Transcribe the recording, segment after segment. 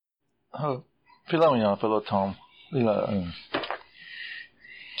Pilamia fellow Tom. Lila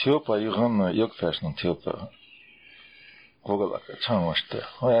Tiopa Yugan Yok Fashion Tiopa. Vogelaka Chamwashte.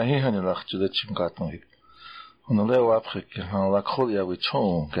 I hear him like to the Chimgaton. On the Leo Africa, like Holia with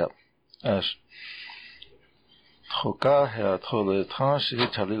Chong Gap. As Hoka had told the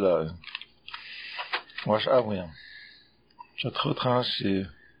Tanshi Talila. Wash Aviam. Chatrotanshi.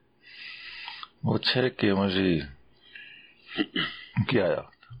 Mocheke Maji. Giaya.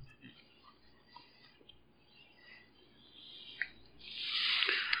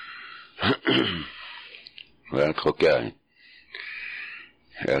 Ouais, trop carré.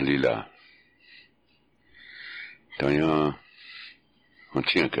 Elle là. D'ailleurs, on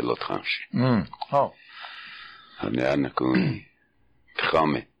tient que l'autre tranche. Oh. On est à n'a qu'un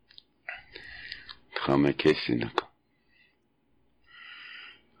tramé. Tramé qu'est-ce n'a qu'un.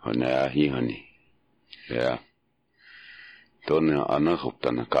 On est à y honey. Yeah. Donne un autre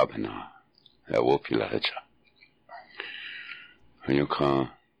dans la cabine. Et whoopie la hecha. On y a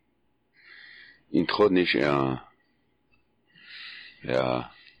introduce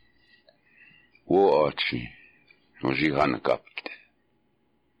wo archi on jiran kapikte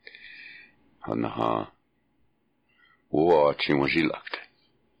ana wo archi on jilakte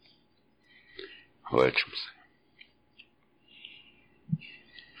hoechums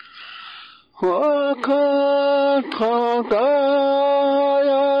wa ka tra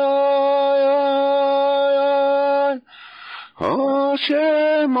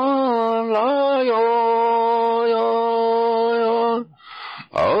Shemalayo,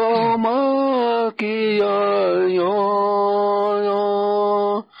 Amakia,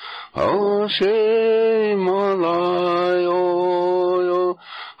 Shemalayo,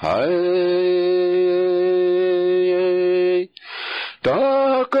 Hai,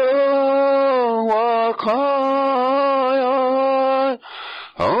 Taka Wakaya,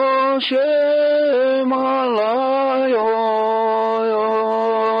 Shemalayo.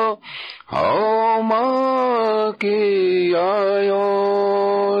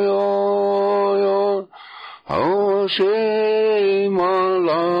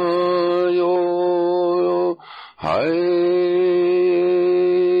 Shemalayo, hai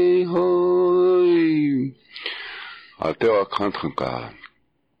hoi. Até o cantanca.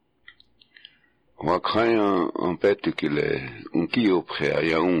 O canha pet que le kio prea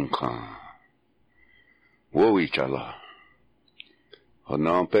can. Wo ichala. O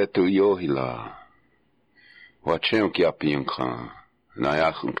não pet yo hila. O chen que apian can. Na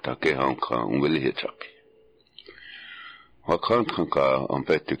ya ta que can will hit up. O cantanca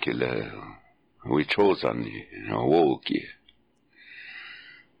pet que le we chose on the woki.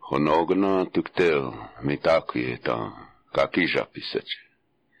 Honogna tuktel mitakuye ta kakija pisache.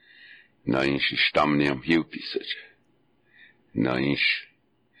 Na inch stamniam hiu pisache. Na inch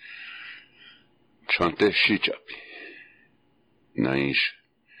chante shichapi. Na inch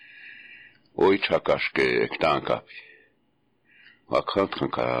oi chakashke ektankapi.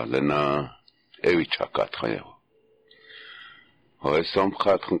 Wakantranka lena ewi chakatrayo. Ho som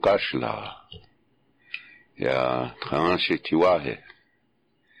khatnkashla. Ya tranche tiwahe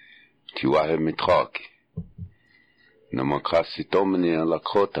mitraki. Namakasi tomni la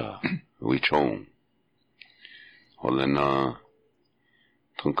kota wichon. Holena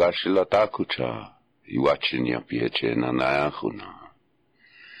trankashi la takucha iwachinia pieche na nayahuna.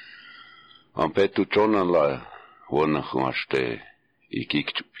 Ampetu chona la wona khwaste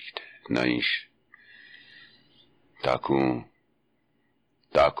ikikchupite naish.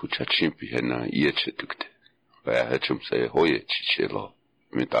 Taku chachimpi hena ieche tukte. Vai hechum se hoye chichelo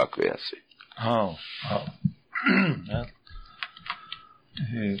mitaku yase. Oh.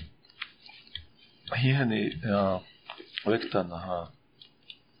 Hier ni wektan ha.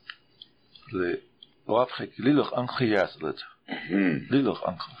 Le wafrek liloch ankhiyas let. Liloch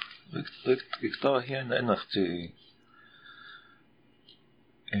ankh. Ik sta hier in de energie.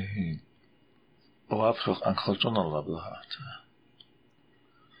 Wafrek ankhojona lablahat.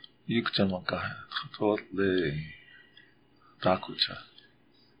 Yukchamaka, totally takucha.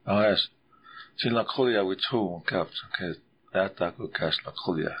 Yes, Chin la Kolia with two caps, okay, that taku cash la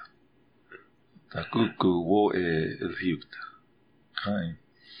Kolia. Takuku wo el hiut. Kind.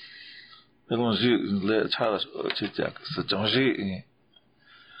 Elonji le Charles Chitjak, Sajonji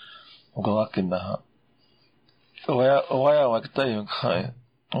Ogalakinda. Waya Waktayu kind.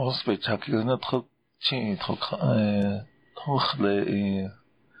 Hospital is not chin to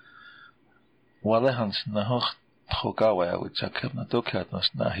Wale hans na hoch trokawa ya wichakep na tokat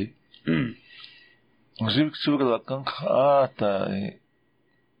nas nahi. Zivik sugala kanka ata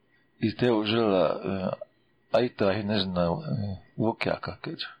iste ujela aita hinezna wokyaka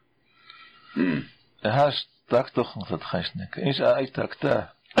keja. Haast tak toch nog dat gijsnek. Is uit tak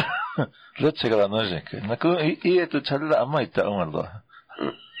ta. Let zeker aan nozek. Na kun I het challa amai ta Allah.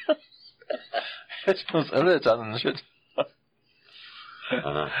 Het ons alle aan nozek.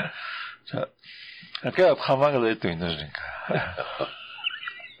 Zo. Ik heb gemaakt het in nozek.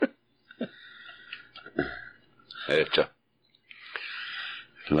 Echa.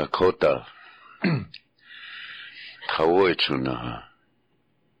 Lakota. Khawoichuna.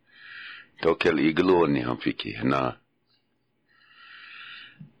 Tokel igloni hampiki na.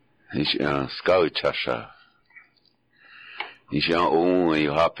 Is skauchasha. Is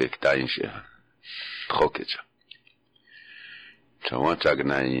eu hapik tainsha. Trokecha.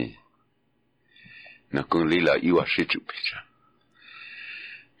 Chawanchagnai. Na kun lila iwashichupicha.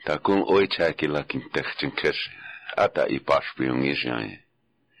 Ta kun oichaki lakin techchen kesh. Ata I paspion isjai.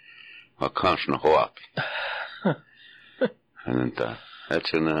 Wa kans na hoapi. Ananta.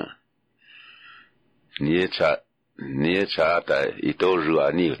 Etchena. Nietzsche ata I toju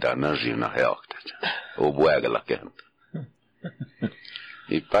aniuta nazina heokta. O buega la kent.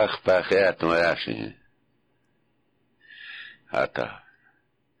 I pach et no yashi. Ata.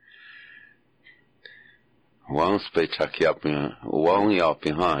 Wan spechaki apin, wan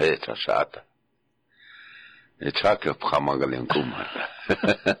yapin ha hecha shata. E chaka pramagalen kumar.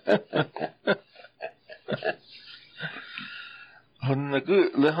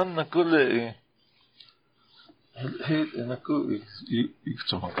 Hannaku le he naku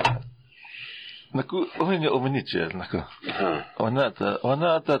ikchoma. Naku ohine omniche naku.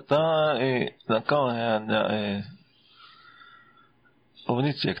 Onata ta naka na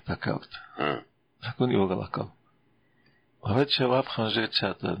omniche takaut. Nakun yogalaka. Wat je wat gaan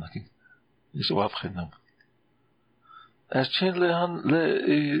zetten naki. Is wat genam. Actually le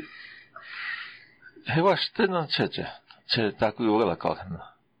he was tenan cheche. Che taku yogalaka kana.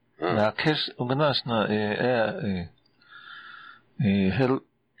 Na kes unganas na hel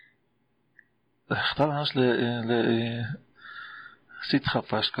خطر هاش ل سيت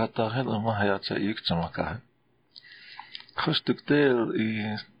خفاش كاتا هل ما هياتsa يكتما كا خش تكتير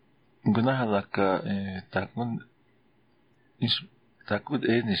جناح لك تكون إيش تكون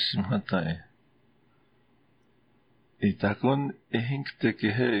إيش مهتا تكون هينك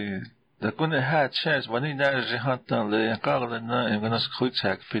تكيه تكون هاد شاش وني نارجي حتى لينقال لنا جناس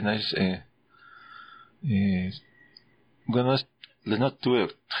خويتساك في ناس جناس لنا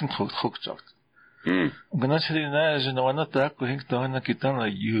توير تخنت خوكتاك Gnas herinage na wana tako hekto hana kitana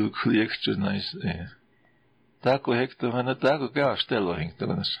yuk yekcho nice tako hekto hana tako ka stelo hekto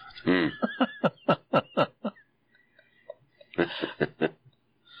gnas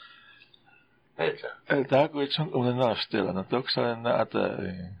tako echon una stela na toksa na ata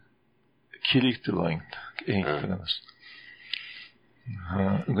kilikto langt hekto gnas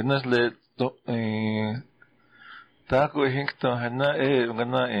gnas le tako hekto hana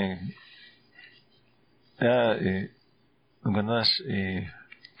gna Ja, ganas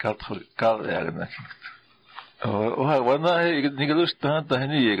kal erna. Wana ik lust ta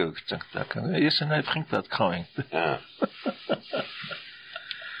hani yego kchakta kan. Yes na bringt dat kaing.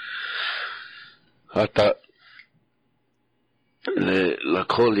 Ata la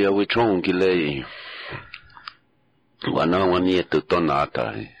colia wichon gile. Wana wani to tonata.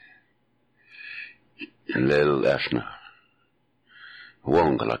 Lel asna.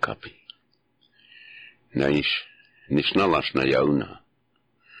 Wongala kapi. Nici n-alași na iauna.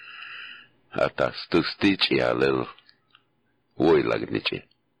 Ata stustici alel oi la gnice.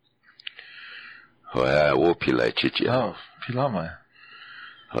 Hoia o pila cici. Ah, pila mai.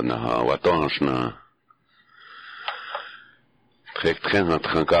 Ona watonš na trek na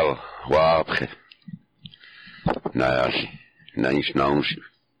trankal wa apre. Na yashi, na nici na unși.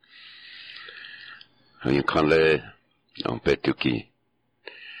 Hoia kan le un petuki.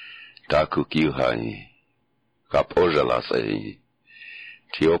 Taku kiu hai. Kap ojala sai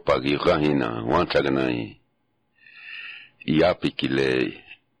tiopa gi rahina wanchagnai iapi kile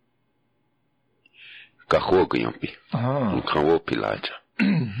kahog yampi kan wo pilaja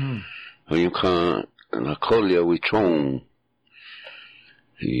you kan na kolia wichon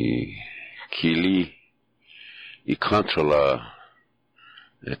kili I controla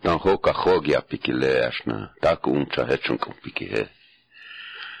etan ho kahog iapi kile ashna taku uncha hechun kompiki he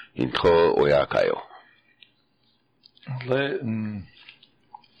intro oyakayo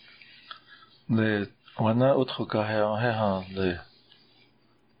le wana autre cas le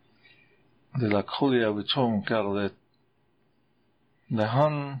la colia wichon car le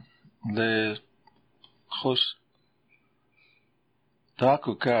han le khos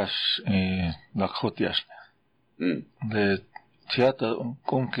taku cash la khotias le theater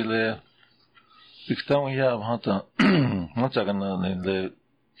con que le Então ia hata hata le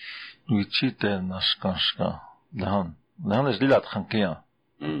wichite nashkanshka lahan es lilat khankia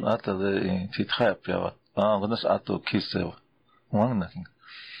ata le titrap ya ganas ato kisev wangnakin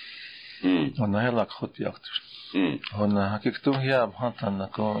ona hela khot yakt ona hakiktum ya hata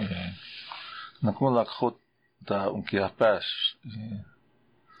nako la khot da unkia pas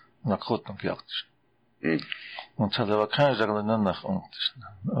la khot unkia yakt und hat aber kein sagen nach und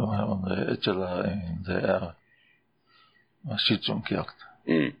etla der was sieht zum kirkt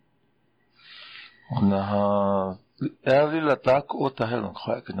und la tak ota helen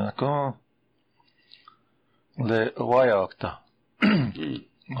khak na ko le wayakta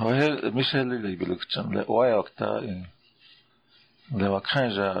Michel le bilukchan le wayakta le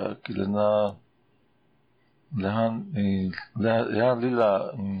wakanja kilna lehan ya lila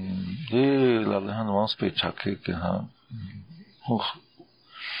lehan one speech hake ke ha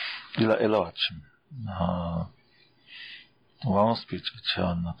lila elach one speech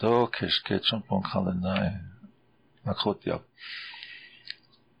chan to keske champon khalena na khotya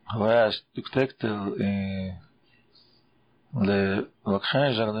was tuktektel le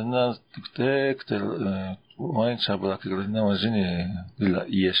wakanja lena tuktektel wain chabla ke lena wajini lila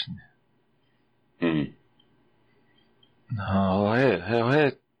yesni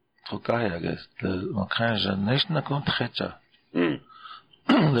هي تقايا جست ما كانش نيش نكون تخيتشا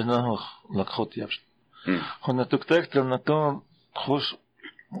لأنه لقخوت يبش هنا تكتك لنكون خوش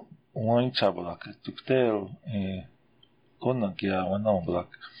وين شابلاك تكتل كنا كيا وانا بلاك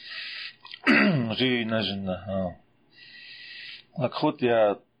جي نجنا ها لقخوت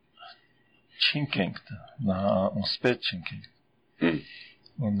يا تشينكينج نا سبيتشينكينج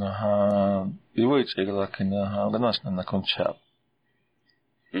ونها يويش إغلاقنا لناشنا نكون شاب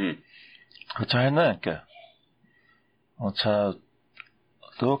وتعيناك وتا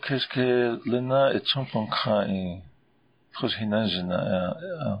دوكش كي لنا اتشمپون خاين خوش هنانجنا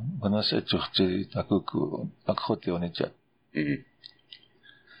وناس اتشوختي تاكوكو أكخوتي ونجا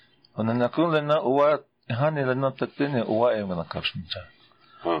ونكون لنا أوات هاني لنا تكتيني أوائي من أكابشنجا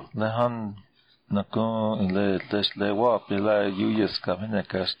لهان نكون le wap la yuyes kamene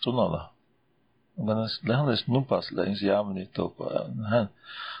kastunala ganas lehanes nupas la insiamni topa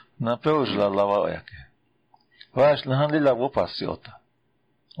na peus la lava yake vas lehan la wopasiota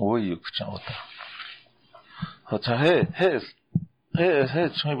oyuk chauta hota he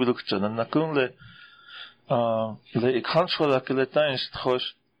chmi bilukchana nakun le ikhanshola kele tains khosh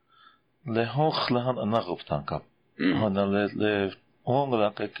le hoch lehan anagop tankap hona le ongla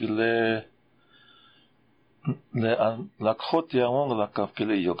kele לקחות יאמון לקף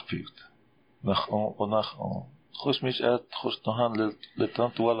כלי יוקפיוט. אנחנו חוש משעת חוש תוהן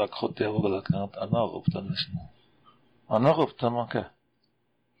לטנטואה לקחות יאמון לקנת אנרוב תנסנו. אנרוב תנמקה.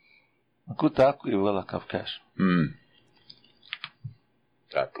 נקו תעקו יבוא לקף קש.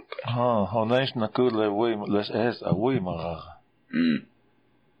 תעקו קש. הונאיש נקו לסעס אבוי מרח.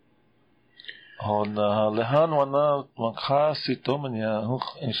 להן ונה מקחה סיתומניה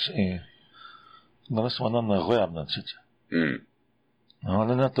הוך אישי. Nós mandamos na rua, não sei. Não,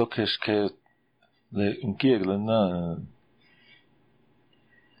 não toque que um que ele não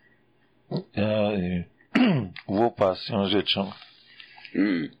vou passar um jeito.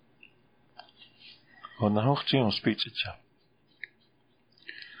 Und dann hoch tinha speech já.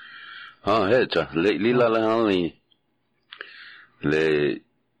 É, já. Lila ali.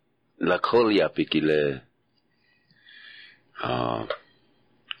 La colia piquile.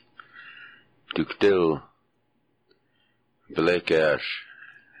 Tuktel Blekers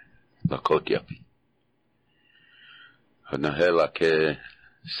la Kotiapi. Hanahela ke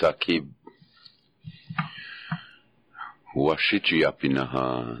Sakib Washichiapi na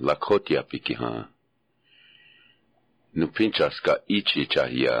la Kotiapi ki Nupinchaska ichi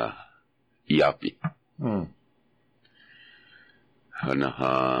chahia Yapi.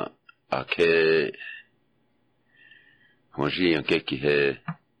 Hanaha ake Wanji yanke ki he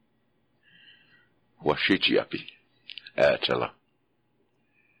Washichiapi, Atala.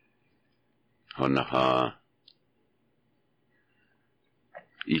 Honaha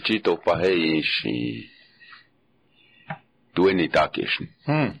Ichito Paheishi Dueni Takish.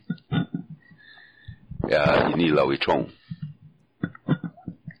 Ya, Inila Wichong.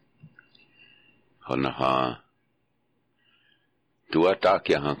 Honaha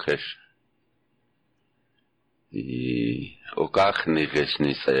Duatakia Hankesh. Okachni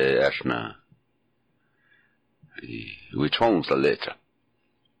Resnis Ashna. Which home's the letter?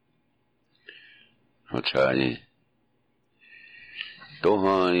 What's I?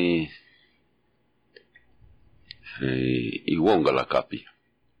 Dohani. I won't la copy.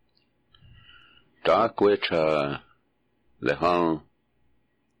 Taquecha lehan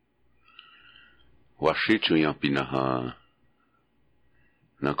washichu yampinaha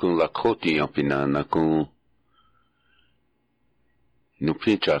nakun lakoti yampina nakun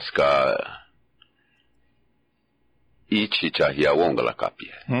nupinchaska ichi chahia wonga la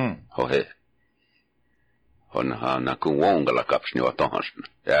kapi hohe hona nakun wonga la kapsni watonhasna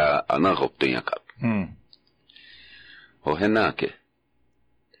ya anagopten yakap hohe nake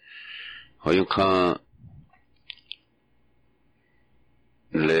hoyunka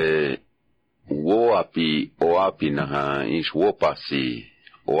le oapi naha ish wopasi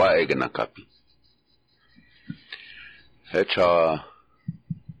oa egna kapi hecha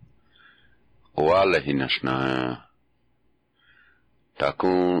oa lehinashna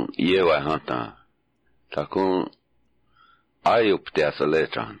takun yewa hanta takun ayupte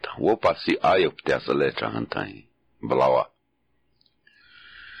asalecha hanta wopasi ayupte asalecha hanta blawa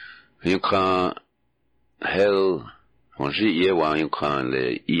yunka hel onji yewa yunka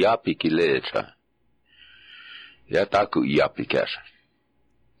le iapi kilecha ya taku iapi kesha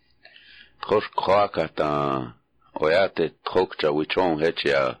trosh kwakata oyate trokcha wichon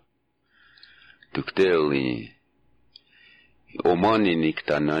hechia tukteli omani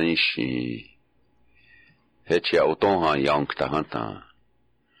nikta naishi hechia otonha yankta hanta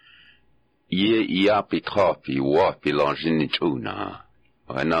ye iapi trapi wapi langini chuna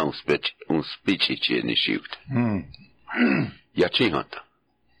ana un spici ni shift ya chi hanta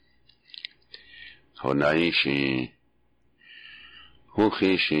honaishi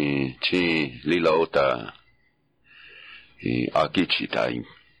hukishi chi lila ota akichi tai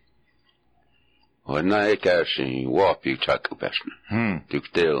wana ekashi wapi chakupashna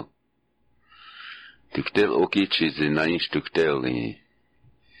tuktel okichi zinaish tuktel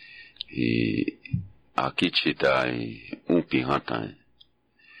akichi tai umpi hanta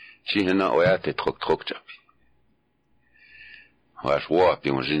chi hena oyate trok chapi was wapi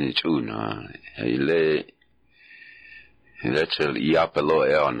onjini chuna ile chel iapelo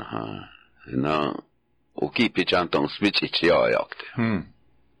eon na okipi chanton smichi chia yakte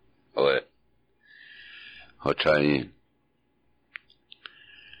oe hochai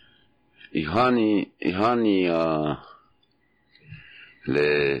ihani le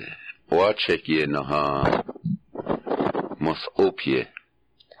wachekie na mos opie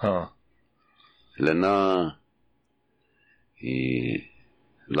lena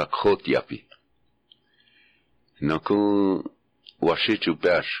la khotiapi naku washichu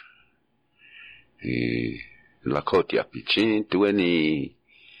bash la khotiapi chin tueni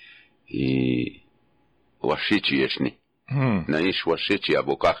washichu yeshni na ish washichu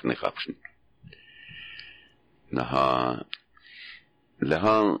abokach ne khapshni na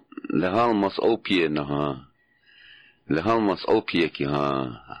lehan mas opie na lehan mas opie ki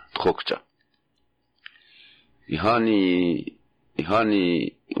trokcha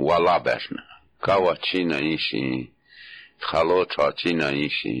ihani wala bashna kawa china ishi khalocha china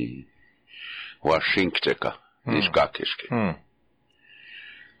ishi washinkteka nishkakishke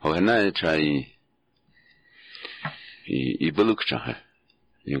hona chai ibulukcha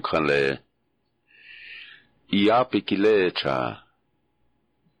yunkale iapikile cha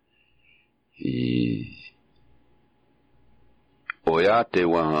oyate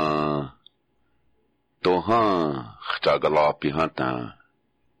wa tohan khagala pihanta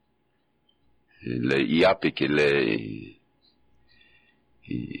le iapiki le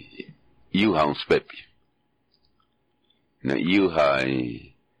yuha un spepi na yuha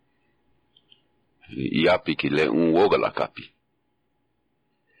iapiki le un wogala kapi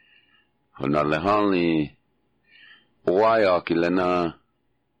hona le hanli oaya ki le na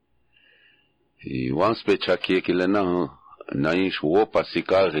wan specha ki le na ish wopa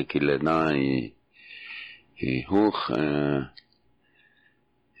sikare ki le na huch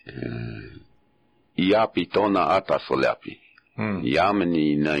iapi tona ata soleapi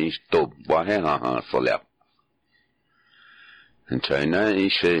yameni na ish top waheha soleap China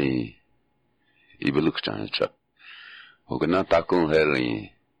ishe ibeluk chancha ogna takun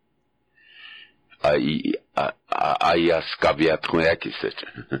heli ai askavia troyaki secha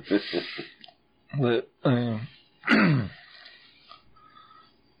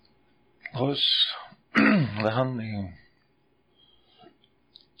Ros lehan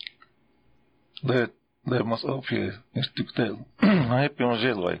le mas opje instructel hij heb je een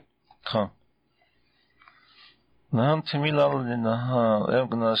zeelwij gaan nahan timilal na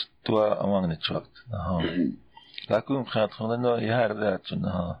ergnas tua amang chakt takun khat khona yar dat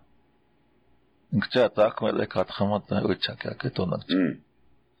na inkcha tak me le khat khamat na uchak ya ketonat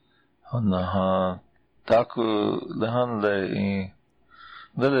hana tak lehan le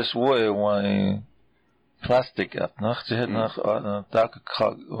deles woe wa plastic at nach ze het nach tak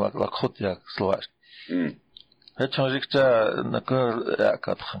lakot jak sloas het changikta nakar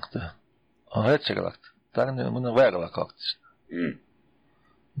kat khankta het seglakt tak ne mun werk akt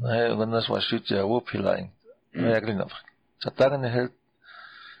nee wanneer was shit ja op hilain ja grinaf tak ne het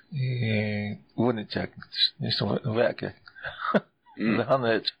wonitjak is zo werk le han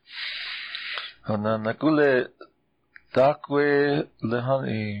het han nakule takwe le han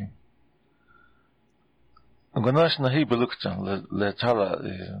Гонаш нахи белукчан ле чала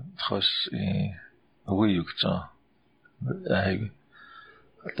хош уюкчан ай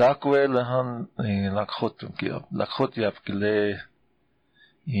такве лхан лакхот яп кле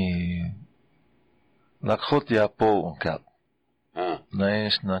лакхот япо кап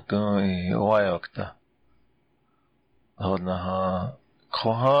наиш након оайокта одна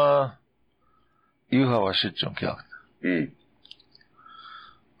коха юхавашичон кап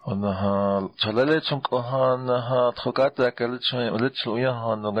ona chalale chumko han ha thokata kal choi ulet chuya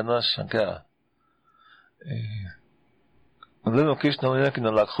han nogana shanka lelo kish no yak na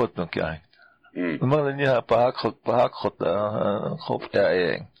lakhot no kya mang ni ha pa khot khop ta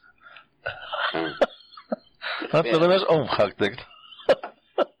eng hat no nas omkhakt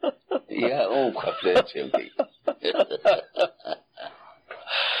ja omkhakt chelti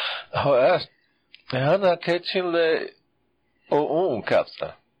ho as hana ketchile o kapsta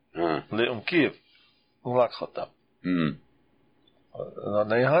le Kiev lakhota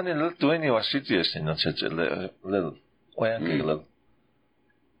na yani le tueni wasiti na chele le oyan kile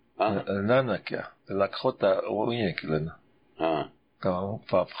nanaka lakhota oyan kile ka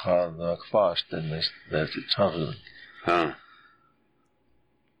pa na fast nes tsarun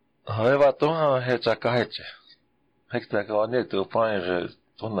heva to he chakaheche hekta ka ne to paire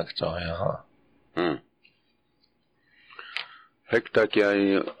tonak chaya ha hekta kya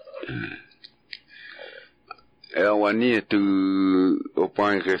wani tu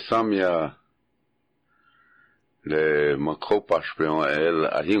opan resamia le makropas peon el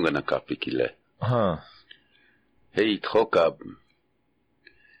ahinga na kapikile hei trokab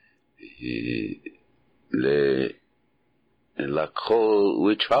le la kro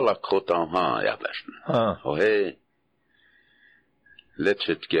which hala krotan ha ya bashna o he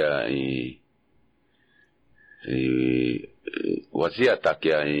lechet kya wazia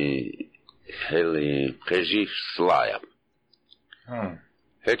takia heli preji slaya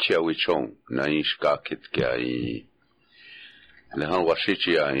hechia wichon na ishka kitkia lehan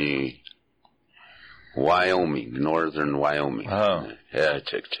washichia Wyoming, northern Wyoming yeah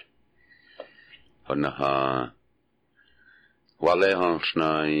checked ona ha walehan shna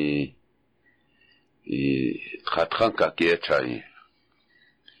khatranka kiechai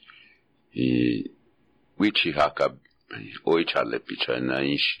wichi hakab oi chale picha na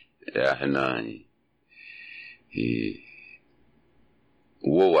ish ya hena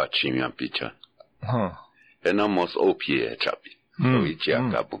wo chimia picha ena mos opie chapi wichi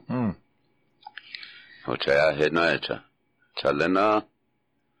hakabu o cha hena cha chalena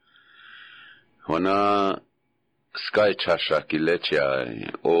wana sky chasha kilecha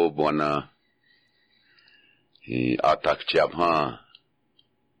o bona atak chabha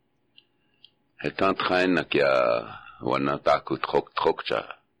est en train kia wana taku trokcha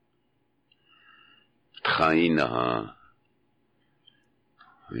traina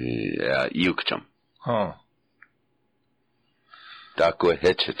ya yukcham taku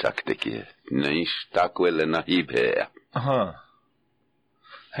heche takteki naish taku elena hibe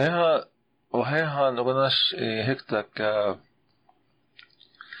heha noganas hekta ka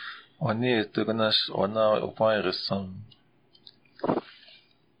wani tuganas wana upairisam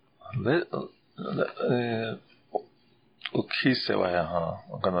ukise waya ha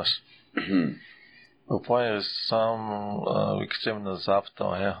ganas upairis sam viktim na zapta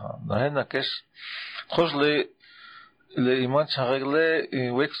ha na hena kesh khosle le iman chagle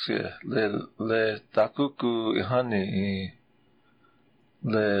wexie le takuku ihani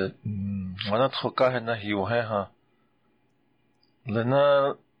le wana troka hena hiu ha le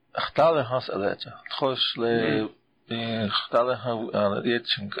na اختار هاس ألاجا خوش ل اختارها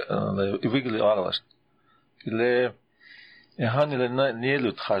يتشنك يبيجلي أغلاش ل يهاني لنا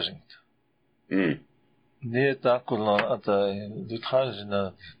نيلو تخاجنت نيل تأكل أتا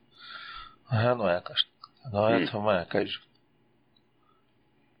لتخاجنا هانو يكشت نهاية ما يكيج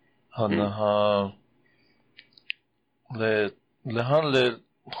هنها ل لهان ل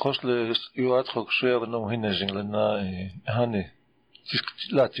خوش ل يوات خوش شوية ونو هنا جن لنا هاني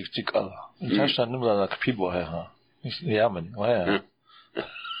لا تك الله عشان نملا لك بيبو ها يامن ويا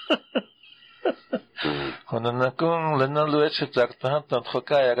هنا نكون لنا لويتش تاعتها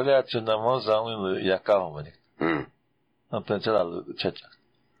تنتخكا يغلى تشنا موزاوين ياكاو مني أنت جلال تشجع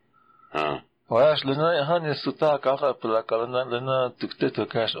وياش لنا هاني ستا كاخا بلا كلنا لنا تكتتو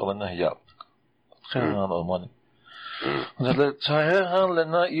كاش أغنى ياب خير هان أماني لذا هان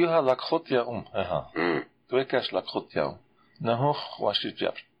لنا يوها لك خط يا ها تويكاش لك خط يا نهوخ واشي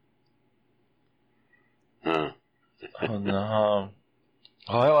جاب هنا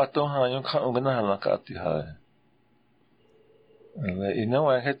هاي واتوها يوم أغنى لك أتي هاي إنه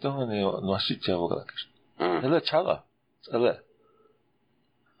واحد توهني واشي جاب لكش هلا تشالا هلا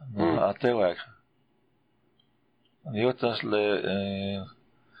أتي واحد يوتاش ل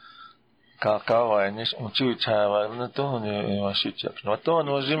كاكاو إنيش أمشي تشاوا نتوهني واشي جاب نتوهن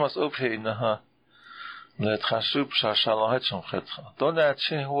وزيمس أوبه إنها لا تخشب شاشالله هتشون خدخا تونا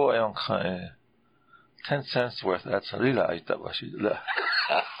تشين هو يوم خا 10 cents worth that's ليلا أيتا واشي لا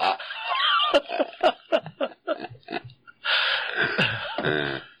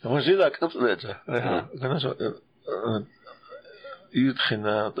وزيلا كتبت لجا كنا شو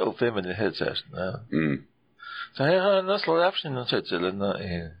يدخلنا أو في من الهجاج فهي الناس لا يعرفون نشجع لنا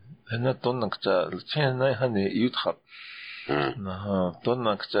هنا تونا كتا الشين ناي هني يدخل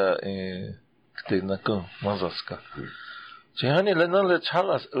تونا كتا كتير نكون مزاسكا شيء لنا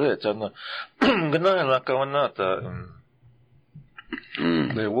لتحلص جانا قلنا لنا كونا تا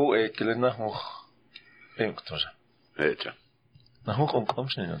لو كلنا هو بيمكتوجا هيدا نهو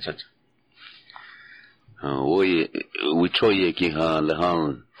كمش ننسج ويتشوي كيها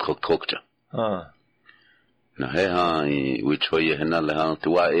لهان كوكتا نهيها ويتشوي هنا لهان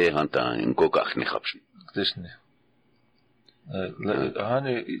توا هانتا نكوكا خني خبش كتشني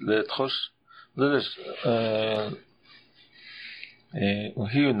هاني لتخش ليش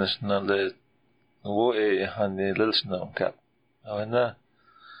وهي نشنا ل هو هاني ليشنا كاب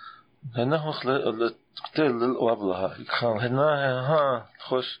هنا هو خل تقتل للوابلها كان هنا ها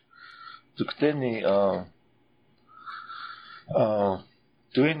خش تقتني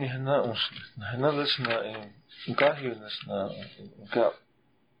دويني هنا ليشنا كاهي نشنا كاب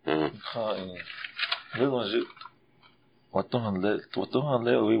كان للوجود وطهن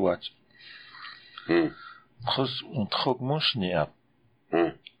لا ويواتش خص متخوك مش نياب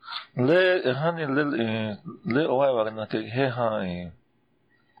لا هاني لا واي وغنا هي هاي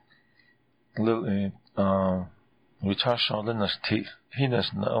لا ويتشاشون لنستي هنا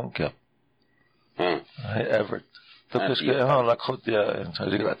سنأمك هي أفرد تكش كي ها لك خد يا إنت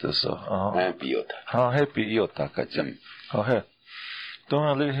رجعت الصو هي بيوتا كجم هي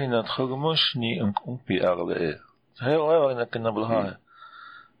تونا لي هنا تخوك مش ني أنك بيأغلى هي واي وغنا كنا بالهاي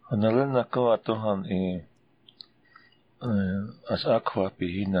أنا لنا كوا توهن as aqua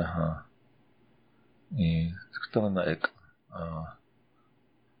pihina ha tuktona ek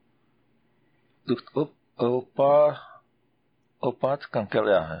tukt opat kan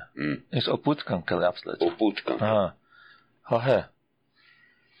kelja ha is oput kan kelja absoluut oput kan ha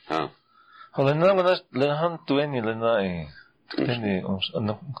lena manas lehan tueni lena tueni ons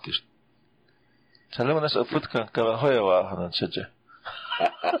ano ktis salama nas oput kan kelja hoya wa hanan seje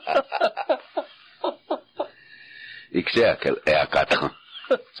Ik zei akatcha.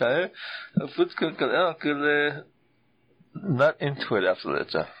 Zei, food not into it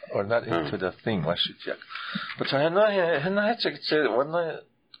absolutely, or not into the thing. What should check? But zei hena check zei wanneer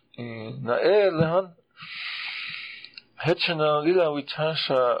na lehan hetchena lila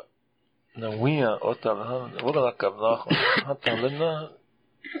witasha na wia otal han wala kabnach hatta lena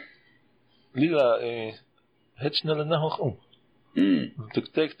lila hetchena lena hoch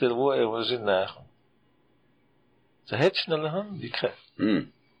Tuktek ter wo was in nach. Ze het snelle han die krijgt.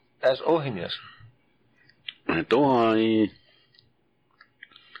 As ohinias. Toch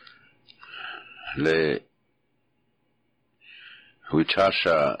le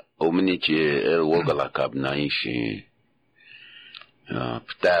huchasha omniche el wogala kabna ishi.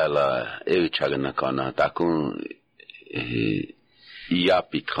 Ptala chagana kana takun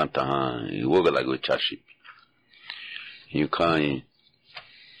iapi kanta wogala huchashi. You can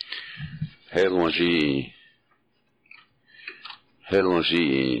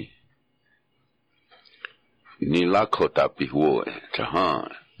helonji ni lakota pihuo chahan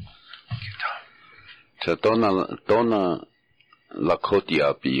chatona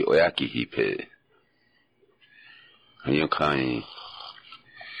lakotia pi oyaki hipe you can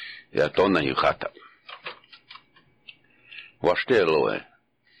ya tona yukata washtelo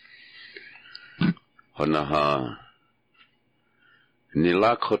honaha ni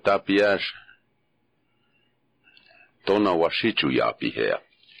lakota piash tona washichu yapi hea.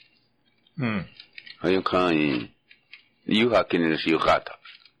 Ayun kan yu hakin is yu gata.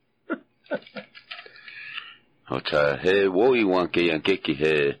 Ocha he woi wanke yankeki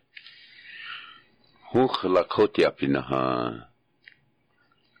he huk la koti api na ha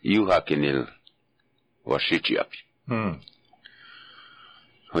yuhakinil washichi api.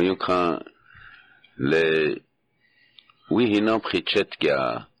 Hoyuka le wihinam khichet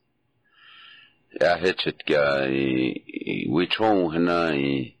kya ya hechet kya wichon hna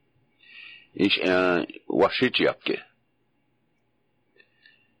ish washichi apke.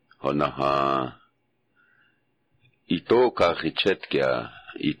 Hona ha ito ka khichet kya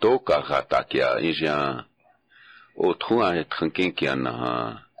ito ka khata kya isya otrua het khanken kya na ha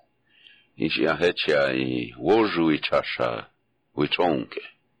isya hechya woju ichasha wichonke.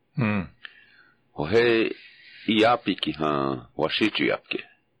 Ho he iapi ki ha washichi apke.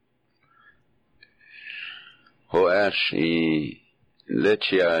 Ho ash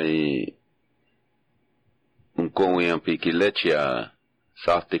lechia unkong yapi ki lechia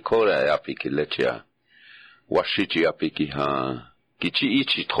South Dakota api ki lechia washichi api ki ha kichi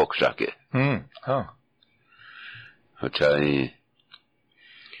ichi trok jake. Hochai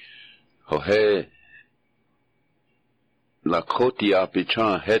ho he la koti api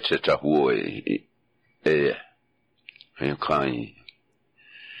chan heche cha huoi kai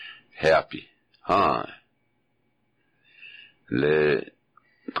happy ha le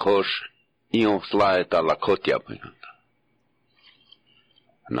trosh ion slide la koti api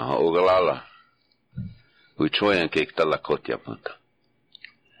na ogalala uchoyan kekta la koti api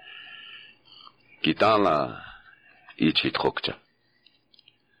kitala ichi trokcha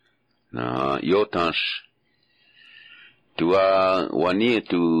na yotansh tua wani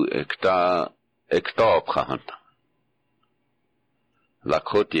tu ekta prahanta la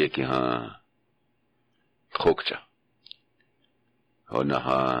koti ki ha trokcha ona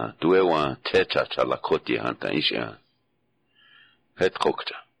ha tuewa techa cha la koti hanta isha het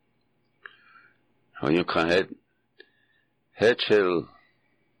trokcha you can hechel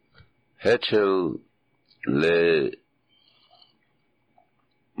le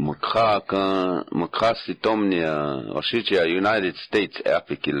Mukasitomnia Oshichia United States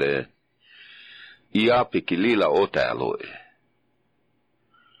apikile iapikilila otaloe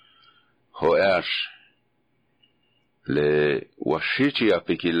hoash le washichi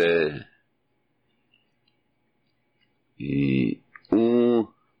apikile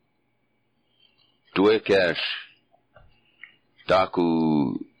tuekash taku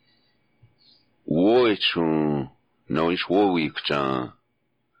woichun no ish wowikchan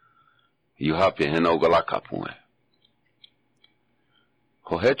you happy heno galaka pue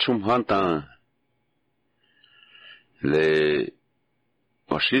ho hechum hanta le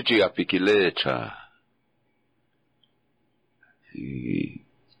washichi apikile cha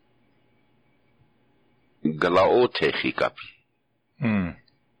galao techi kapi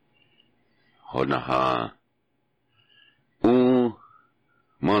hona ha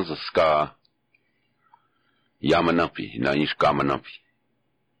manzaska yamanapi na ish kamanapi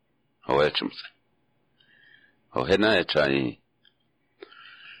ho echumse ho hena echai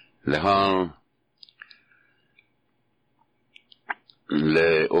lehan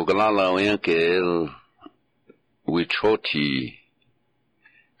le ogalala oyanke el wichoti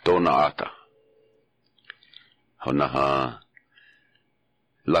dona ata hona ha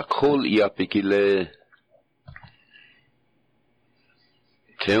la kol iapikile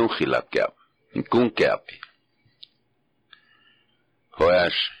teun khilap kap kun kapi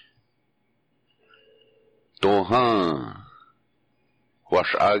hoash tohan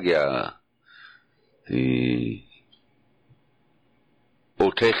wash agya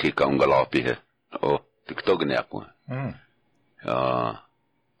otechi ka ungalapi he o tiktogne apu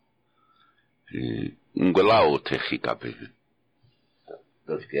ungalao otechi kapi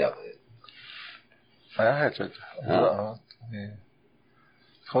das kya het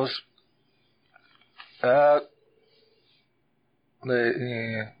Cos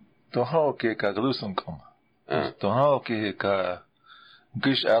to how ke ka glusum kom to how ke ka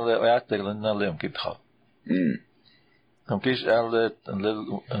gish alle artikelen na lem kit ha kom gish alle en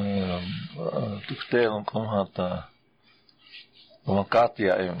to vertellen kom hat om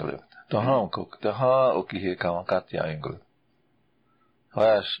Katia engel to how kok to how ook hier kan Katia engel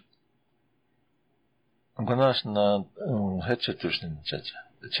was Gonas na hetchetushnin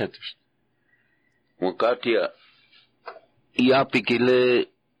chettush. Katia iapikile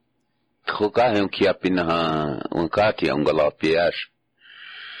trokahem kiapina Katia ungalapiash.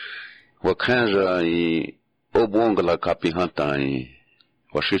 Wakanja obongala kapihanta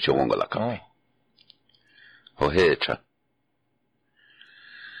washicha wongala kapi. Hohecha.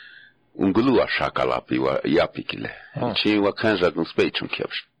 Ungulua shakalapi wa iapikile. Chi wakanja gun spechum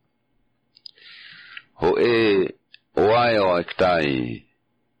kiapsh. Ho oaio ektai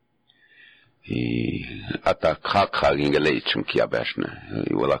ata kakha gingele chunkia bashna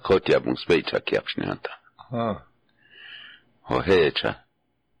wala kotia bun specha kiapshna ata ho hecha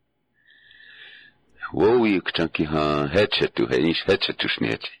wo yukchanki ha hechetu heish hechetu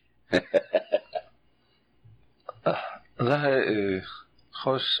shnieti la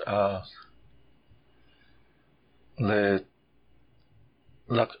khos le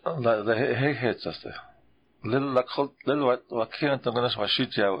la hechasta لل خلط وكيل أنت قناش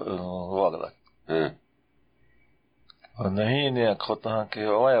وشيت يا واغلك. ونهيني أخطها كي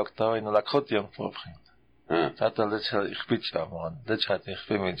هواي وقتها إنه لخط يوم فوقين. حتى ليش إخبيتش عمان ليش هات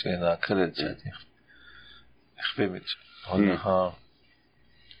إخبيمج إنه كلش هات إخبيمج. هنا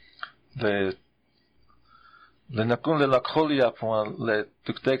لنكون للخول يا فما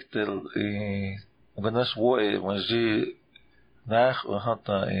لتكتكتل قناش وعي مجي ناخ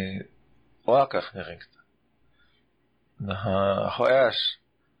وحتى واقع نريكت. هواش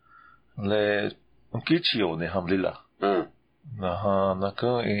لمكيتشيو نهم لله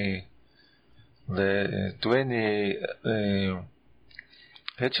نكون لتويني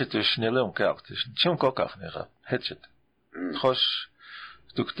هتشت شنيلهم كاكتش شم كوكاخ نغا هتشت خوش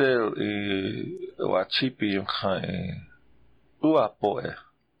دكتور واتشيبي يمكن هو بوه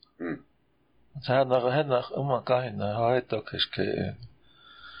هنا أما كاين هاي توكش كي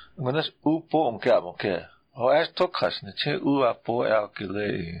مناش بوم كابون هو ايش توكاش نتشي اوه بوه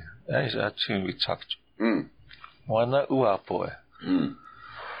اكلي ايش اتشي ويتشاكش وانا اوه بوه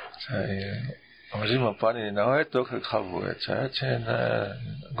شاي مجمع باني نهاية توك خابوه شاي نا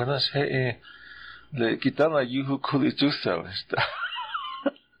مناش هي لكتانا يهو كولي جوسا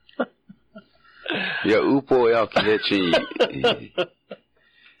يا اوبو يا كيلتشي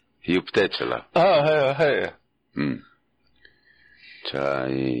يبتدلا هي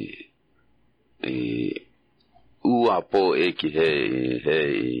شاي uapo eki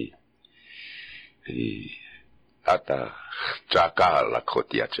ata chaka la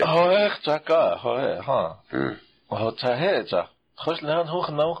khotia che chaka ha ho cha he cha khosh lan hoch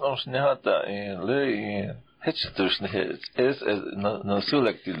noch am snehata le hetsch tussen is no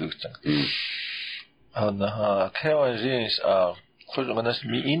sulek die lucht und ha kein jeans khosh manas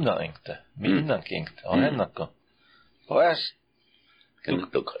mi inna inkt henako was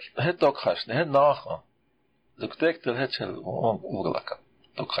het dokhash het nach دكتور هتشل وغلقة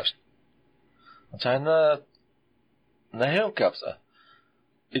دكخش أنا نهيو كابسة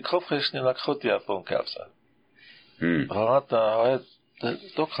يخوف خشني لك خطيا فون كابسة غلطة هاي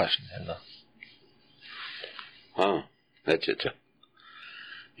دكخشني هنا هتشل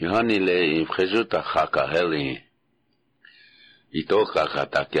يهاني لي خجوتا خاكا هلي يتوقع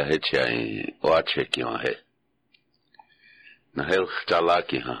خاتاكي هتشل واتشكي هاي نهيو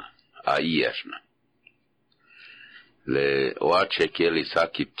خجالاكي ها أيشنا le wache keli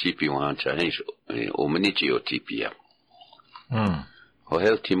saki tipi wancha hens omnichi o tipi ya o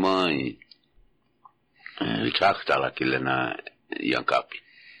helti mai chakta la kilena yankapi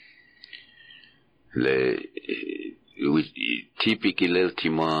le tipi kilelti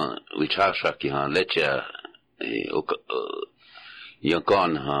ma wichasha ki han lecha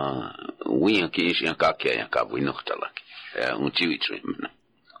yankan ha wiyan ki ish yankaki yankabu inoktalaki unchi wichwe mena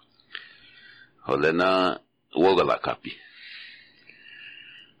holena wogala kapi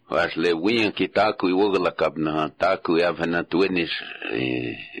wasle wiyan kitaku wogala kapna taku yavana tuenish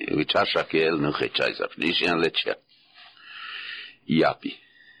wichasha kel no khechaiza nishan lecha yapi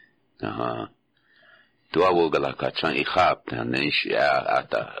tu wogala kachan ikhap nish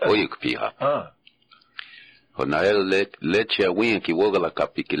ata oyuk piha hona el lecha wiyan ki wogala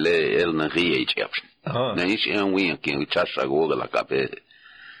kapi kile el na riech yapsh nish en wiyan ki wichasha wogala kapi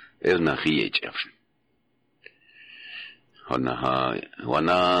el na riech yapsh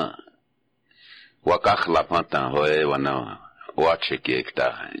wana wakakhla patan hoye wana wache kekta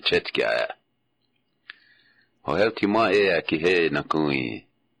chetkia ho helti ma ki he na kui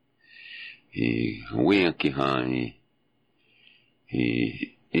wiyan ki ha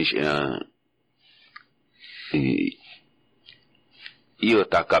ish io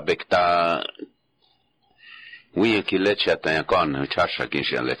takabekta wiyan ki lecha ta yakon chasha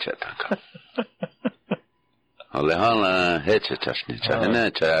kisha lecha taka Alejandra hecha chashni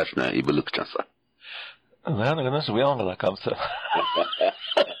chahena chashna ibuluk chasa. Alejandra ganas wianga la kamsa.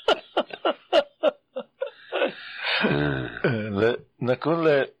 Le nakun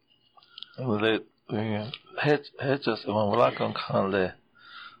le hechas mamlakon kan le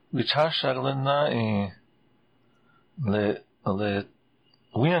bichashar le na le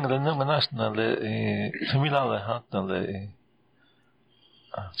wianga le na manashna le famila le hat le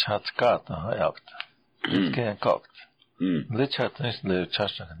chatkata hayakta. Kan kokt. Lechat is le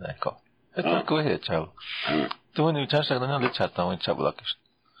chasha na kokt. Это кое чав. То не чаша на лечат там чаблакиш.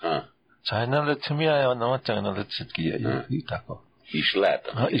 Чайна лечмия на чайна лечки я и тако.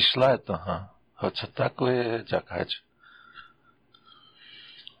 Ишлата. Хоча такое чакач.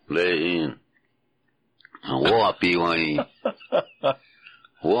 Ле我比完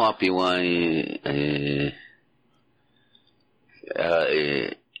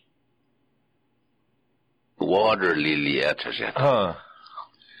water lily это же.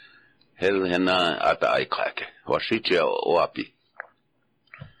 Hel hena ata aikake. Washitya wapi.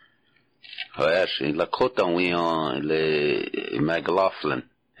 Hoashi la kota wion le McLaughlin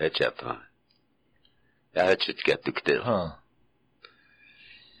hechata. Ja hechit getuktel.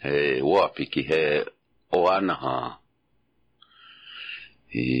 Wapi ki he oanaha.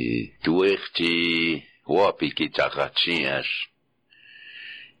 Tuerti wapi ki takachias.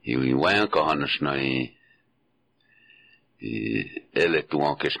 I wanka hanasnai. Ele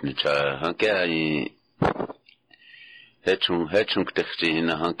tuan kesnicha hankai hechung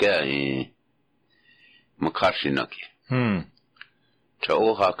techina hankai makashinaki cha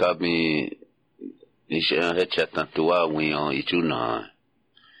ohaka mi isha hechata tua wion ichuna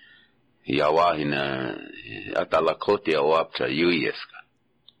yawahina atalakoti awapcha yuyeska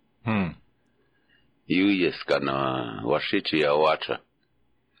yuyeska na washichi awacha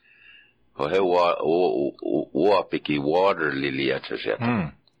he piki water lily at jet.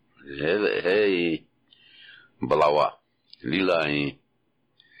 Hey blawa lila I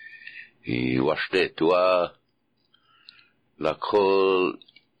washte tua la kol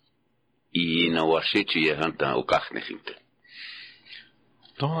na washichi hanta ukachne hinte.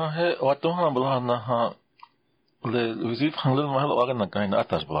 Toha he watoha blana ha le vizit hangle mahal wagan kain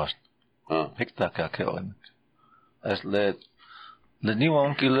atas blast. Hekta ka ke wagan. As le niwa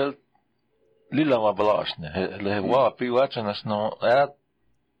unkilel Lila wa balashne le wa pi watchnas no at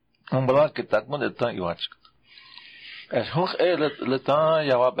un balak tak mo de tan watch es hoch le tan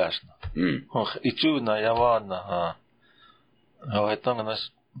ya wa basna hoch ichu na ya wa na ha ha etan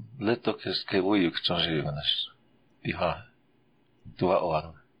nas le to que voy a changer nas i ha tu wa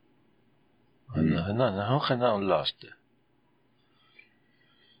wa na hoch na last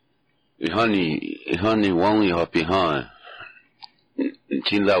I hani wang ya pi ha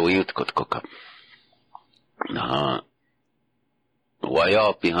Tinda wiyut kotkokap. Na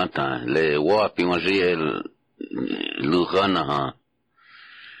waya pi hanta le wa pi maje lugana ha.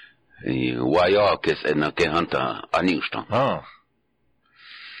 Waya kes ena ke hanta aniustan.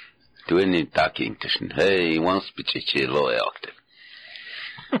 Tueni taking tischen. Hey, once pichichi lo yakte.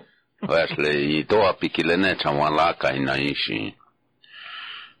 Wasle I to api kilene chamwan laka ina ishi.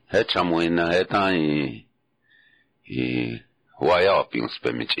 He chamu ina heta I Waya pi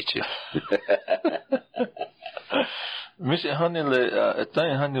uspemichichi. Mish hani le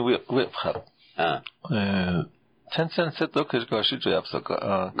tani hani whip khap. Tencent set ok is go shit yapsa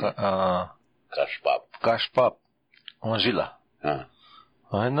kashpap onjila.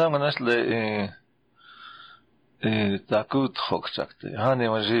 Hana manas le takut khokchakte. Hani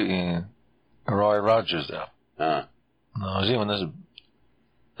waji Roy Rogers ya. No ji manas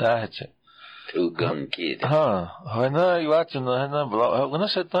taheche. Two gun kid. Hana iwatchen hana bla. Hana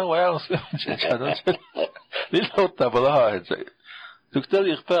setan waya uspemichichi. Lilo tabla heche. Tuktel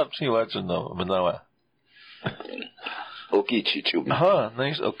ikhpap si watchen no manawa. Okichichu.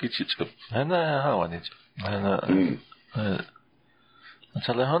 Nice okichichu. Hana hawanich. Hana.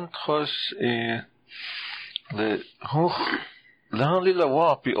 Talahan khos le hoch lahan lila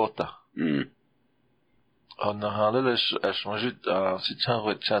wapi ota. Ana halele es majid sitchan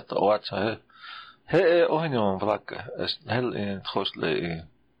wetchat watcha he ohinion vlak es hel in khos le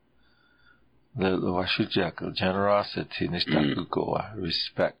washijak generosity nistakuko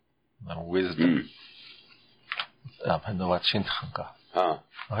respect and wisdom. Hana watchin khanka.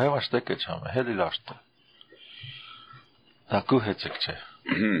 He washteke chama heli lashta. Taku hechekche.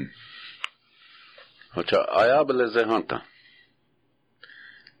 Hocha ayabele zehanta.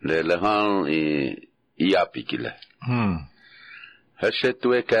 Le lehan iapikile.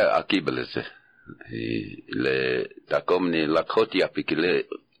 Heshetueka akibeleze. Le takomni lakoti apikile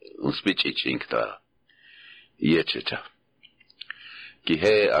unspichi chinkta. Yechecha.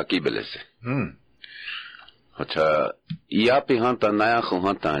 Kihe akibeleze. Hocha iapi hanta naya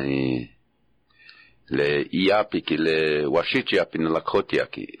hanta le iapi ki le washichi api na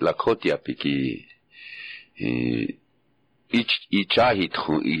lakoti api ki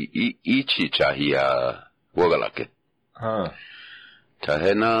ichi chahi ya wogalake. Ta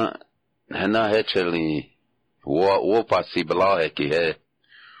hena hecheli wo pasi bala he ki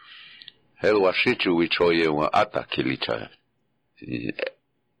hel washichu wichoye wa ata kilicha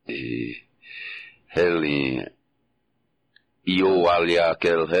hel io walia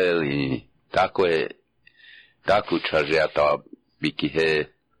kel hel taku chajata bikihe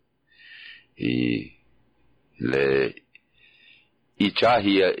le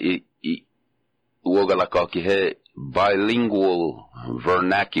ichahia wogalakakihe bilingual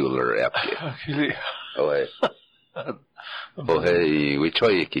vernacular apia oe ohe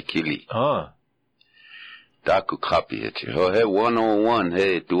wichoye kikili taku copy it ohe 101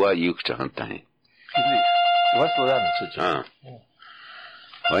 he tua yukcha hantai what's the answer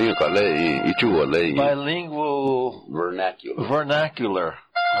Oye kale ichu le bilingual vernacular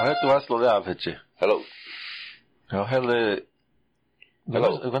ohe tu what's the answer hello hele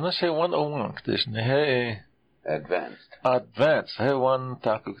when I say 101 this he advanced he one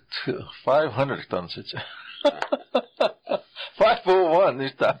taku 500 tons it 501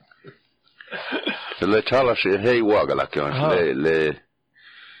 is that le chala she hey wagala kyon le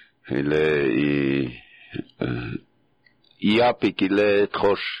iapi ki le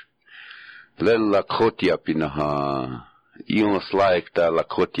trosh le la khotia pinaha ion slaik ta la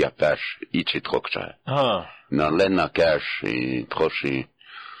khotia pash ichi trokcha na lena cash troshi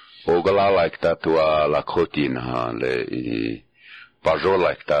ogala like ta tua la khotina le pajo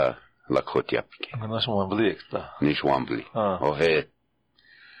like ta la khotia piki nas wambli ta nish wambli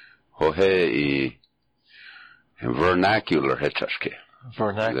ohe vernacular hechashke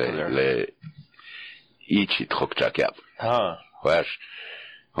vernacular le ichi trokcha kap wash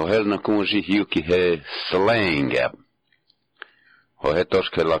ohel na kunji hiuki he slang gap ohe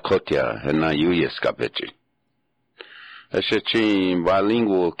toshke la khotia he na uyes kapechi ese chi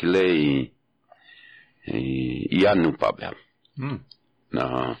bilingual kile yanu pabel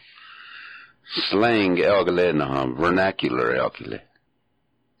na slang elgale na vernacular elgale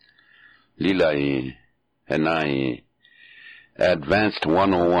lila and advanced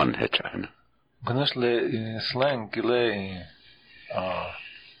 101 hechana ganas le slang kile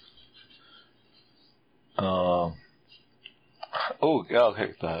oh yeah okay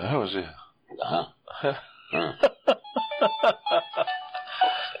that was it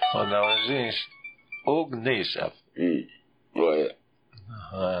oh now is ognisap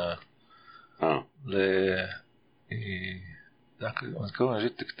le dak ons kon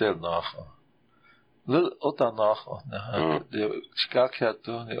zit te tel nach lil ota nach de skak het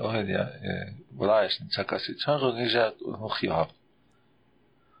toen ja belais in sakasi chango gezet nog ja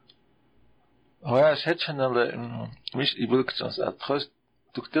ja setchnale mis ibulktsans at trost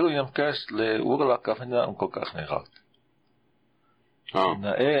tuktel yam kas le urla kafna un kokach ne rat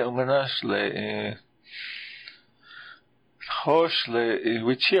na unganas le hosh le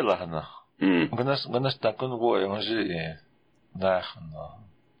wichela hana unganas takun wo onji nach na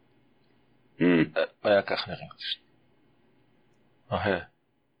ja kach ne ringt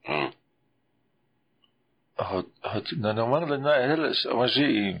hat na normal na heles onji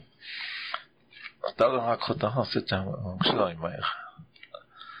dat dan ik goed dan zit dan sloi maar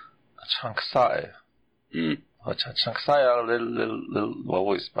chanksae hat chanksae lil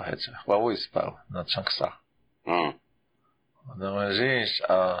wawois pahet wawois pa na chanksa na majis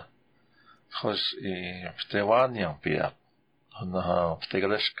khos ptevania pia na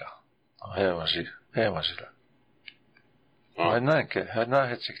ptegaleska he majila hana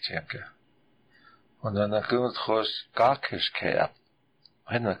het sikchenke und dann kommt khos kakeske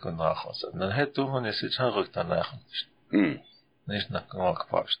hena kun nachos dann het du man ist zurück danach nicht nach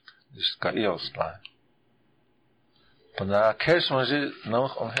gepasst ist ka iosla und da kes man sie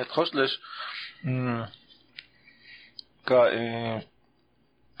noch und het kostlich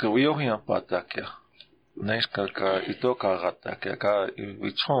ka wiohia patakia neska itoka gatakia ka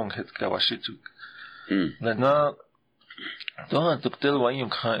wichong het ka washitu na don tuktel wa im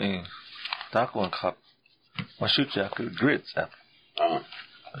kha takon kha washitu grits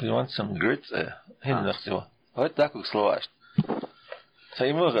you want some grits hin dacht je wat tak ook sloast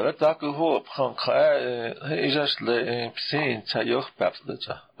sai mo gele tak ho gaan is as le psin tsayoch paps dat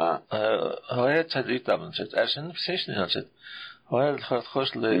het het dan zit as een psin dat zit het gaat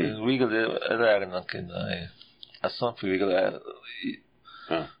goed le wiggle ragen kan as some wiggle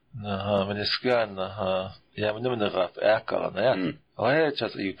men is gaan ja men nemen rap erkal ja het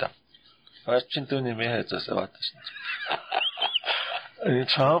het yuta wat chintuni me het as wat in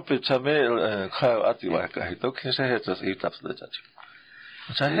champ chamel kha atiwa ka hito kese het as itaps de chat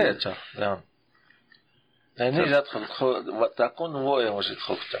cha het ja nee dat wat daar kon wo was het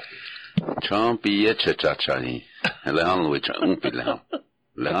goed champ je chachani le han we champ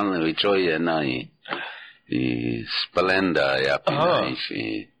le han we choye nai splenda ya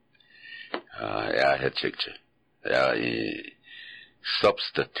pinai Ja, hetsikse. Ja,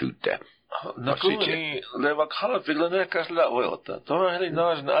 substitute them. Nakuni leva khala pilane kasla oyota. Toma heli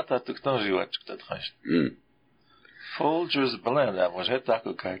naj na ata teknologiwatsk dat khast. Folgers blend was het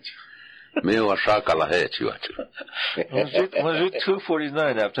taku kait. Me wa shakala hechiwatsk. Was it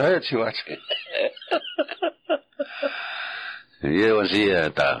 249 after hechiwatsk. Ye was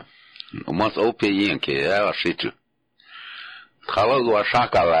hier da. Mas op yin ke ja was situ. Khala wa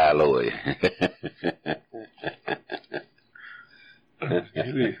shakala loy.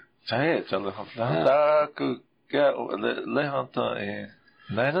 Zij zullen gaan daar lehanta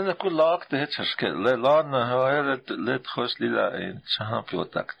nee dan ik laag de het verschil le laat het goslila in champion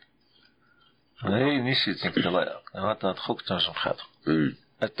takt nee niet iets ik de laag dan dat goed dan zo gaat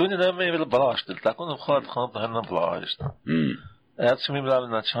het toen je mee wil belasten dat kon nog gaan dan belasten het ze me wel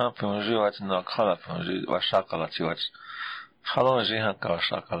naar champion zo wat naar khala van was shakala wat hallo ze han ka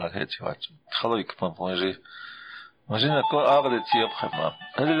shakala het wat hallo ik van ماشينا كل أغلى تياب خدمة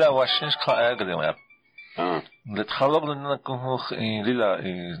هل لا واشينش كا أغلى ما لتخلق لنا كم للا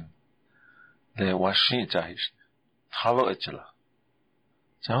لا واشين جاهش تخلق أجلا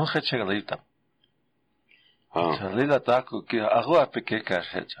جاهون خدشة ليتا للا تاكو كي أغوى بكي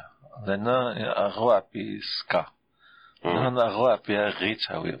كاشهجا لنا أغوى بسكا لنا أغوى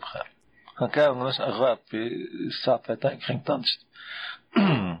بغيتها ويبخار هكذا ناس أغوى بسابتا كرينتانش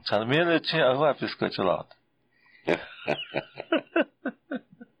تلميذ تي أغوى بسكا جلاد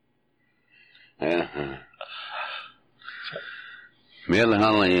Mel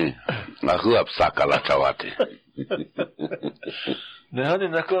hanli ahuap sakala chawate. Ne hani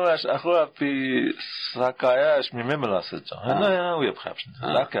nakolas ahuap sakayash mimemela secha. Hana we khapsn.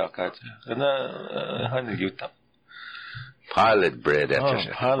 Laka kat. Hana hani yuta. Pilot bread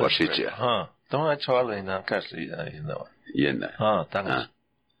after. Washitya. Ha. Don't chawale na kasli ina. Yena. Ha, tanga.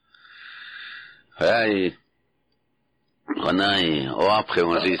 Hey. Onai, o après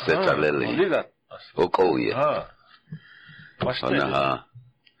on dit c'est allé. Au couille. Ah. Ona.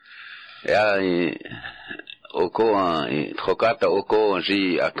 Ja, au coin, trocata au coin,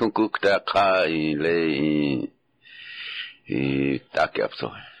 j'ai à concocta ka les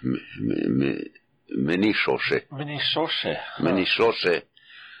takapso. Meni chauché. Meni chauché.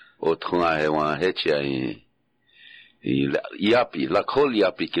 Au train un hetia yapi, la col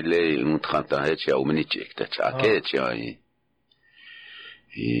yapi che lei un 30 ans hetia au menichek, ta hetia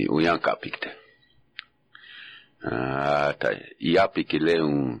uyan kapikte. Yapi che lei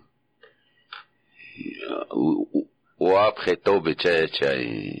o après tobe checha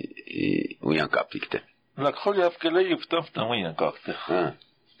uyan kapikte. La col yapi che lei yuptafta uyan kapikte.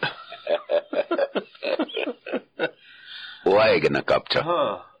 O eigene kapcha.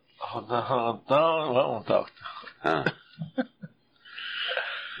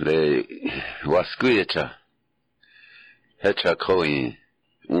 Le waskuyecha. Hecha koi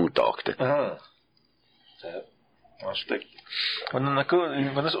untokte. Aspect. Wanneer ik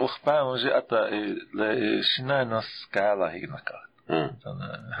wanneer ook bij ons ata le sinai na skala hignaka. Dan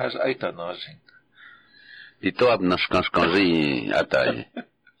hij is uit dat nou zien. Ito ab naskanski ata.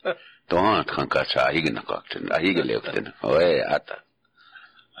 Tohan kankacha hignaka. Ahigeleukten. Oe ata.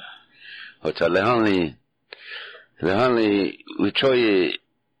 Ota lehanli wichoye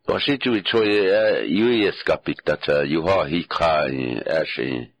washitu wichoye uyes kapik tata yuha hika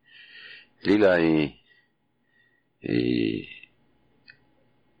ashe lila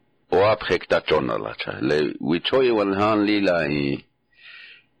o aprek tatona lacha le wichoye walhan lila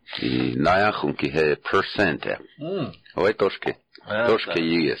nayachun ki he percent oe toshke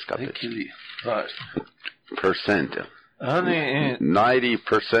uyes kapik percent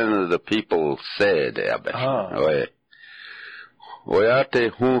 90% of the people said Oyate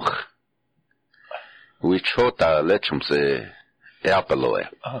hunch wichota lechum se apaloe.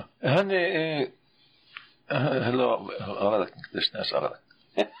 Hello, this is all.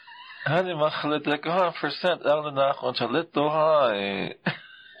 Hani makhlet like 100% alle nach und chalet to ha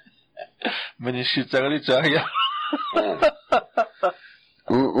meni shitagli chaya.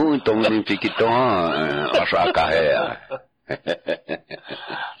 Tomlin fikito ashaka he.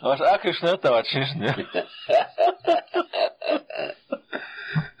 Ashaka shnata wachishne.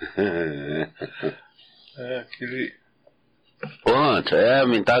 Kili. Ja,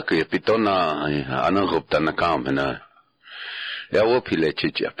 min taku pitona anangupta na kamena. Ja opile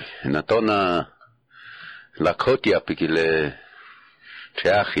chichap. Na tona la kotia pikile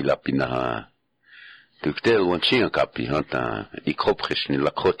chachi la pina. Tuktel wanchinga kapi hanta ikoprisni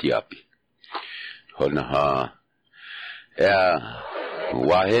la kotiapi. Holna ha. Ja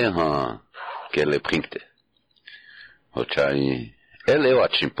wahe ha kele prinkte. Ochai ele wa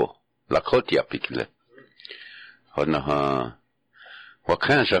chimpo. la kotia pikile. Honna ha, wa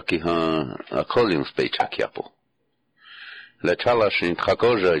kanjaki ha, a Collins Peichakiapo. Le chalashin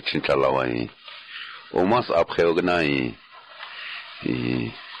kakoja chintalawai. O mas après ognai,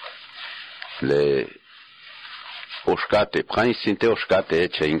 le oshkate, praisinte oshkate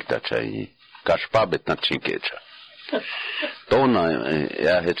echa inktacha, kashpabet na chinkecha. Tona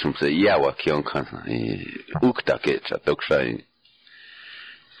ja hetsum se iawa kionkan, ukta kecha, toksai,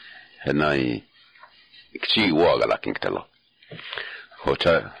 henai, kchi uagala kinktalo.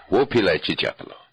 Hocha, wopilai chichakalo.